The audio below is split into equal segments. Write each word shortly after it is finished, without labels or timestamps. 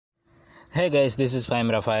Hey guys, this is Fahim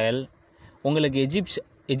Raphael. உங்களுக்கு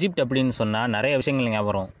Egypt அப்படின்னு சொன்னால் நிறைய விஷயங்கள் ஞாபகம்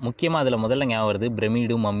வரும். முக்கியமாக அதில் முதல்ல ஞாபகம் வருது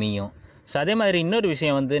பிரமிடும் மம்மியும். ஸோ அதே மாதிரி இன்னொரு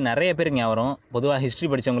விஷயம் நிறைய பேருக்கு ஞாபகம் வரும். பொதுவாக ஹிஸ்ட்ரி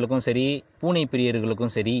படித்தவங்களுக்கும் சரி, பூனை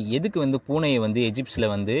பிரியர்களுக்கும் சரி, எதுக்கு பூனையை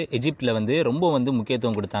எஜிப்டில் ரொம்ப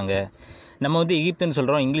முக்கியத்துவம் கொடுத்தாங்க. நம்ம எகிப்துன்னு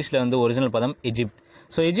சொல்கிறோம், இங்கிலீஷில் ஒரிஜினல் பதம் எஜிப்ட்.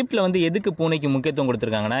 ஸோ எஜிப்டில் எதுக்கு பூனைக்கு முக்கியத்துவம்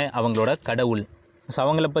கொடுத்துருக்காங்கன்னா அவங்களோட கடவுள். ஸோ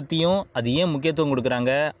அவங்கள பற்றியும் அது ஏன் முக்கியத்துவம்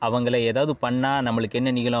கொடுக்குறாங்க, அவங்கள ஏதாவது பண்ணால் நம்மளுக்கு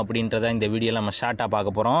என்ன நிகழும் அப்படின்றத இந்த வீடியோவில் நம்ம ஷார்ட்டாக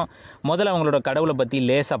பார்க்க போகிறோம். முதல்ல அவங்களோட கடவுளை பற்றி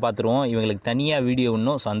லேசாக பார்த்துருவோம். இவங்களுக்கு தனியாக வீடியோ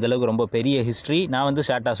இன்னும். ஸோ அந்தளவுக்கு ரொம்ப பெரிய ஹிஸ்ட்ரி. நான்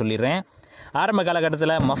ஷார்ட்டாக சொல்லிடுறேன். ஆரம்ப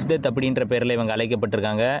காலகட்டத்தில் மஃப்தெத் அப்படின்ற பேரில் இவங்க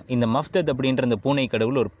அழைக்கப்பட்டிருக்காங்க. இந்த மஃப்தெத் அப்படின்ற இந்த பூனை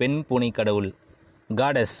கடவுள் ஒரு பெண் பூனை கடவுள்,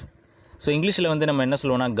 காடஸ். ஸோ இங்கிலீஷில் நம்ம என்ன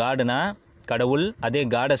சொல்லுவோம்னா காடுனா கடவுள், அதே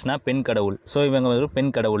காடஸ்னா பெண் கடவுள். ஸோ இவங்க ஒரு பெண்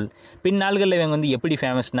கடவுள். பின்னாள்களில் இவங்க எப்படி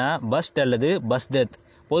ஃபேமஸ்னா பஸ்ட் அல்லது பஸ்தெத்.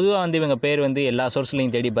 பொதுவாக இவங்க பேர் எல்லா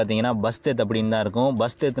சோர்ஸ்லையும் தேடி பார்த்தீங்கன்னா பஸ்தெத் அப்படின்னு தான் இருக்கும்.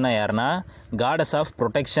 பஸ்தெத்னா யாருன்னா goddess of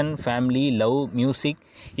protection, family, love, music,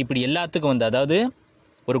 இப்படி எல்லாத்துக்கும் அதாவது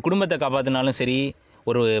ஒரு குடும்பத்தை காப்பாற்றினாலும் சரி,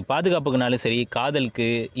 ஒரு பாதுகாப்புக்குனாலும் சரி, காதலுக்கு,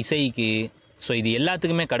 இசைக்கு, ஸோ இது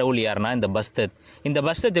எல்லாத்துக்குமே கடவுள் யாருன்னா இந்த பஸ்தெத். இந்த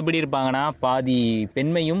பஸ்தெத் எப்படி இருப்பாங்கன்னா பாதி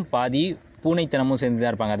பெண்மையும் பாதி பூனைத்தனமும் சேர்ந்து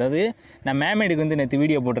தான் இருப்பாங்க. அதாவது நான் மேமேடுக்கு நேற்று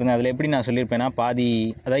வீடியோ போட்டிருந்தேன். அதில் எப்படி நான் சொல்லியிருப்பேன்னா பாதி,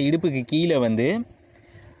 அதாவது இடுப்புக்கு கீழே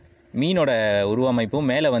மீனோட உருவமைப்பும்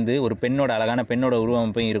மேலே ஒரு பெண்ணோட அழகான பெண்ணோட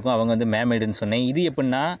உருவமைப்பும் இருக்கும். அவங்க மேமேடுன்னு சொன்னேன். இது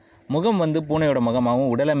எப்படின்னா முகம் பூனையோட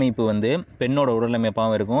முகமாகவும் உடலமைப்பு பெண்ணோட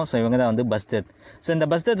உடலமைப்பாகவும் இருக்கும். ஸோ இவங்க தான் பஸ்தெத். ஸோ இந்த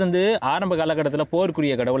பஸ்தெத் ஆரம்ப காலகட்டத்தில்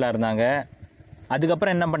போருக்குரிய கடவுளாக இருந்தாங்க.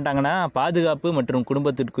 அதுக்கப்புறம் என்ன பண்ணிட்டாங்கன்னா பாதுகாப்பு மற்றும்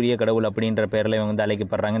குடும்பத்திற்குரிய கடவுள் அப்படின்ற பேரில் இவங்க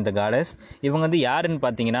அழைக்கப்படுறாங்க இந்த காடஸ். இவங்க யாருன்னு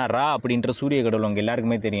பார்த்தீங்கன்னா ரா அப்படின்ற சூரிய கடவுள். அவங்க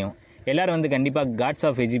எல்லாருக்குமே தெரியும். எல்லோரும் கண்டிப்பாக காட்ஸ்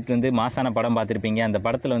ஆஃப் எஜிப்ட் மாசான படம் பார்த்துருப்பீங்க. அந்த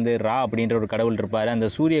படத்தில் ரா அப்படின்ற ஒரு கடவுள் இருப்பார். அந்த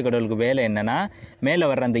சூரிய கடவுளுக்கு வேலை என்னென்னா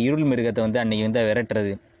மேலே வர்ற அந்த இருள் மிருகத்தை அன்றைக்கி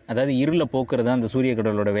விரட்டுறது, அதாவது இருளை போக்குறது தான் அந்த சூரிய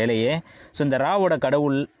கடவுளோட வேலையே. ஸோ இந்த ராவோட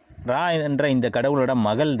கடவுள், ரா என்ற இந்த கடவுளோட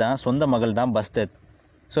மகள் தான், சொந்த மகள் தான் பஸ்தெத்.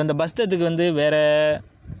 ஸோ இந்த பஸ்தெத்துக்கு வேறு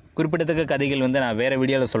குறிப்பிடத்தக்க கதைகள் நான் வேறு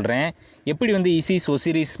வீடியோவில் சொல்கிறேன். எப்படி இசிஸ்,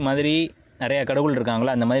 ஒசிரிஸ் மாதிரி நிறையா கடவுள்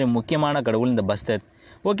இருக்காங்களோ அந்த மாதிரி முக்கியமான கடவுள் இந்த பஸ்தெத்.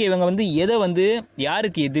 ஓகே, இவங்க எதை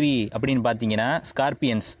யாருக்கு எதிரி அப்படின்னு பார்த்தீங்கன்னா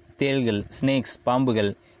ஸ்கார்பியன்ஸ், தேள்கள், ஸ்னேக்ஸ்,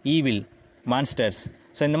 பாம்புகள், ஈவில், மான்ஸ்டர்ஸ்.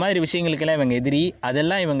 ஸோ இந்த மாதிரி விஷயங்களுக்கெல்லாம் இவங்க எதிரி.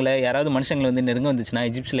 அதெல்லாம் இவங்களை யாராவது மனுஷங்களை நெருங்க வந்துச்சுன்னா,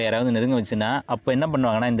 எஜிப்டில் யாராவது நெருங்க வச்சுன்னா அப்போ என்ன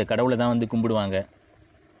பண்ணுவாங்கன்னா இந்த கடவுளை தான் கும்பிடுவாங்க,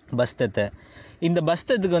 பஸ்தத்தை. இந்த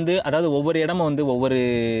பஸ்தத்துக்கு அதாவது ஒவ்வொரு இடமும் ஒவ்வொரு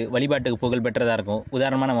வழிபாட்டுக்கு புகழ் பெற்றதாக இருக்கும்.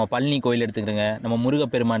 உதாரணமாக நம்ம பழனி கோயில் எடுத்துக்கிறோங்க. நம்ம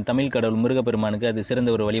முருகப்பெருமான், தமிழ் கடவுள் முருகப்பெருமானுக்கு அது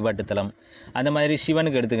சிறந்த ஒரு வழிபாட்டு தலம். அந்த மாதிரி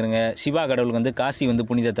சிவனுக்கு எடுத்துக்கிறோங்க. சிவா கடவுளுக்கு காசி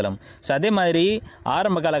புனித தலம். ஸோ அதே மாதிரி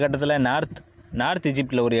ஆரம்ப காலகட்டத்தில் நார்த்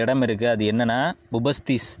எஜிப்டில் ஒரு இடம் இருக்குது. அது என்னென்னா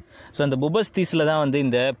புபஸ்தீஸ். ஸோ அந்த புபஸ்தீஸில் தான்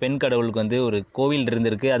இந்த பெண் கடவுளுக்கு ஒரு கோவில்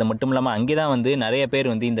இருந்திருக்கு. அது மட்டும் இல்லாமல் அங்கே தான் நிறைய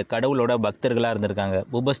பேர் இந்த கடவுளோட பக்தர்களாக இருந்திருக்காங்க.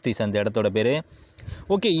 புபஸ்தீஸ் அந்த இடத்தோட பேர்.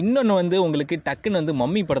 ஓகே, இன்னொன்று உங்களுக்கு டக்குன்னு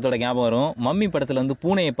மம்மி படத்தோட ஞாபகம் வரும். மம்மி படத்தில்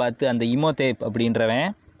பூனையை பார்த்து அந்த இமோதேப்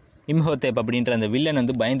அப்படின்ற அந்த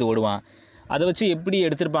வில்லன் பயந்து ஓடுவான். அதை வச்சு எப்படி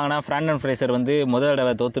எடுத்திருப்பாங்கன்னா பிராண்டன் ஃப்ரேசர் முதல்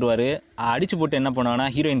தடவை தோற்றுருவார். அடிச்சு போட்டு என்ன பண்ணுவாங்கன்னா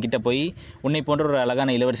ஹீரோயின் கிட்டே போய் உன்னை போன்ற ஒரு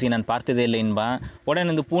அழகான இளவரசியை நான் பார்த்ததே இல்லைன்பான்.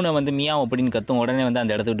 உடனே பூனை மியாவும் அப்படின்னு கத்தும். உடனே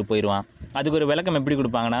அந்த இடத்த விட்டு போயிடுவான். அதுக்கு ஒரு விளக்கம் எப்படி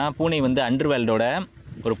கொடுப்பாங்கன்னா பூனை அண்டர்வேல்டோட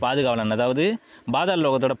ஒரு பாதுகாவலன், அதாவது பாதாள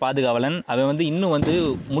லோகத்தோட பாதுகாவலன். அவன் இன்னும்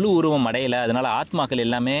முழு உருவம் அடையலை, அதனால் ஆத்மாக்கள்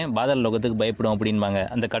எல்லாமே பாதாள லோகத்துக்கு பயப்படும் அப்படின்பாங்க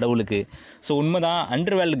அந்த கடவுளுக்கு. ஸோ உண்மைதான்.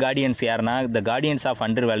 அண்டர்வேல்டு கார்டியன்ஸ் யாருன்னா த கார்டியன்ஸ் ஆஃப்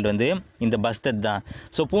அண்டர்வேல்டு இந்த பஸ்தெத் தான்.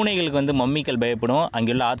 ஸோ பூனைகளுக்கு மம்மிக்கள் பயப்படும்,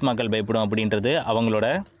 அங்குள்ள ஆத்மாக்கள் பயப்படும் அப்படின்றது அவங்களோட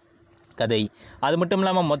கதை. அது மட்டும்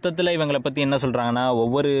இல்லாமல் மொத்தத்தில் இவங்களை பற்றி என்ன சொல்கிறாங்கன்னா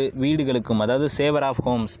ஒவ்வொரு வீடுகளுக்கும், அதாவது சேவர் ஆஃப்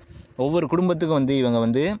ஹோம்ஸ், ஒவ்வொரு குடும்பத்துக்கும்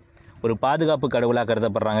இவங்க ஒரு பாதுகாப்பு கடவுளாக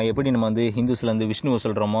கருதப்படுறாங்க. எப்படி நம்ம ஹிந்துஸில் விஷ்ணுவை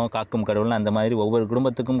சொல்கிறோமோ காக்கும் கடவுள்னு, அந்த மாதிரி ஒவ்வொரு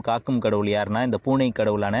குடும்பத்துக்கும் காக்கும் கடவுள் யாருன்னா இந்த பூனை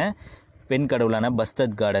கடவுளான பெண் கடவுளான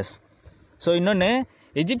பஸ்தத் காடஸ். ஸோ இன்னொன்று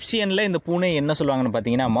எஜிப்சியனில் இந்த பூனை என்ன சொல்லுவாங்கன்னு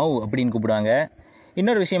பார்த்தீங்கன்னா மவ் அப்படின்னு கூப்பிடுவாங்க.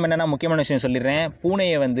 இன்னொரு விஷயம் என்னென்னா, முக்கியமான விஷயம் சொல்லிடுறேன்.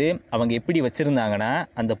 பூனையை அவங்க எப்படி வச்சுருந்தாங்கன்னா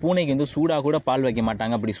அந்த பூனைக்கு சூடாக கூட பால் வைக்க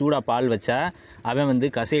மாட்டாங்க. அப்படி சூடாக பால் வச்சா அவன்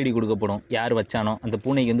கசையடி கொடுக்கப்படும். யார் வச்சானோ அந்த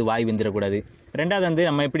பூனைக்கு வாய் வந்துடக்கூடாது. ரெண்டாவது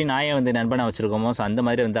நம்ம எப்படி நாயை நண்பனாக வச்சுருக்கோமோ, ஸோ அந்த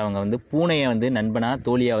மாதிரி அவங்க பூனையை நண்பனாக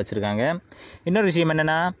தோழியாக வச்சுருக்காங்க. இன்னொரு விஷயம்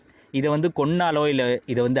என்னென்னா, இதை கொன்னாலோ இல்லை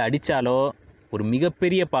இதை அடித்தாலோ ஒரு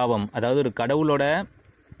மிகப்பெரிய பாவம், அதாவது ஒரு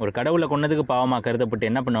கடவுளை கொன்னதுக்கு பாவமாக கருதப்பட்டு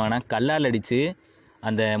என்ன பண்ணுவாங்கன்னா கல்லால் அடித்து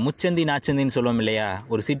அந்த முச்சந்தி நாச்சந்தின்னு சொல்லுவோம் இல்லையா,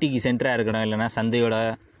 ஒரு சிட்டிக்கு சென்டராக இருக்கணும், இல்லைனா சந்தையோட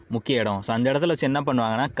முக்கிய இடம். ஸோ அந்த இடத்துல வச்சு என்ன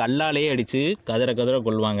பண்ணுவாங்கன்னா கல்லாலேயே அடித்து கதற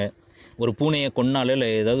கொள்வாங்க. ஒரு பூனையை கொன்னாலோ இல்லை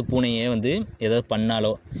ஏதாவது பூனையை ஏதாவது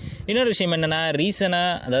பண்ணாலோ. இன்னொரு விஷயம் என்னென்னா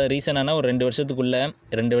ரீசனாக ஒரு 2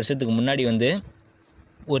 வருஷத்துக்கு முன்னாடி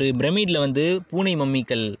ஒரு பிரமிடில் பூனை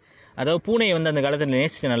மம்மிக்கள் அதாவது பூனையை வந்து அந்த காலத்தில்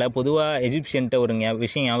நேசிச்சனால பொதுவாக எஜிப்சியன்ட்ட ஒரு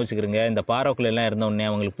விஷயம் ஞாபகிச்சுக்கிறங்க. இந்த பாரோக்குள்ளெல்லாம் இருந்தோடனே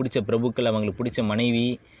அவங்களுக்கு பிடிச்ச பிரபுக்கள், அவங்களுக்கு பிடிச்ச மனைவி,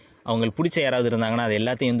 அவங்களுக்கு பிடிச்ச யாராவது இருந்தாங்கன்னா அது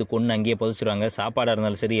எல்லாத்தையும் வந்து கொன்று அங்கேயே புதைச்சிருவாங்க. சாப்பாடாக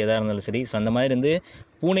இருந்தாலும் சரி, எதாக இருந்தாலும் சரி. ஸோ அந்த மாதிரி இருந்து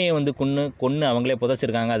பூனையை வந்து கொன்று அவங்களே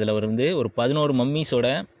புதைச்சிருக்காங்க. அதில் வந்து ஒரு 11 மம்மீஸோட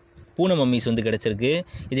பூனை மம்மீஸ் வந்து கிடச்சிருக்கு.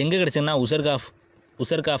 இது எங்கே கிடச்சுன்னா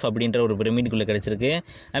உசர்காஃப் அப்படின்ற ஒரு பிரமிடுக்குள்ளே கிடச்சிருக்கு.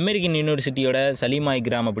 அமெரிக்கன் யூனிவர்சிட்டியோட சலீமாய்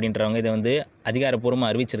கிராம் அப்படின்றவங்க இதை வந்து அதிகாரப்பூர்வமாக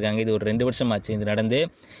அறிவிச்சிருக்காங்க. இது ஒரு 2 வருஷம் ஆச்சு இது நடந்து.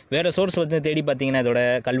 வேறு சோர்ஸ் வந்து தேடி பார்த்தீங்கன்னா இதோட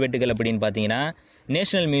கல்வெட்டுகள் அப்படின்னு பார்த்தீங்கன்னா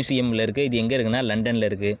நேஷனல் மியூசியமில் இருக்குது. இது எங்கே இருக்குன்னா லண்டனில்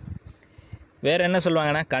இருக்குது. வேறு என்ன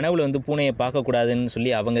சொல்லுவாங்கன்னா கனவுல வந்து பூனையை பார்க்கக்கூடாதுன்னு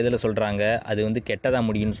சொல்லி அவங்க இதில் சொல்கிறாங்க. அது வந்து கெட்டதாக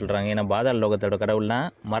முடியும்னு சொல்கிறாங்க. ஏன்னா பாதாள லோகத்தோட கடவுள்லாம்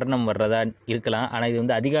மரணம் வர்றதா இருக்கலாம். ஆனால் இது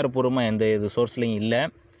வந்து அதிகாரப்பூர்வமாக எந்த இது சோர்ஸ்லையும் இல்லை.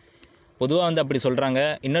 பொதுவாக வந்து அப்படி சொல்கிறாங்க.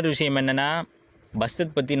 இன்னொரு விஷயம் என்னென்னா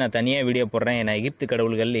பஸ்தத் பற்றி நான் தனியாக வீடியோ போடுறேன். ஏன்னா எகிப்து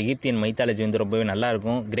கடவுள்கள், எகிப்தியன் மைத்தாலஜி வந்து ரொம்பவே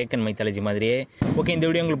நல்லாயிருக்கும், கிரேக்கன் மைத்தாலஜி மாதிரியே. ஓகே, இந்த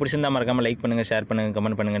வீடியோ உங்களுக்கு பிடிச்சிருந்தா மறக்காமல் லைக் பண்ணுங்கள், ஷேர் பண்ணுங்கள்,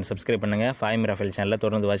 கமெண்ட் பண்ணுங்கள், சப்ஸ்கிரைப் பண்ணுங்கள். ஃபாஹிம் ராஃபேல் சேனலில்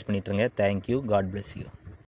தொடர்ந்து watch பண்ணிட்டுருங்க. Thank you. God bless you.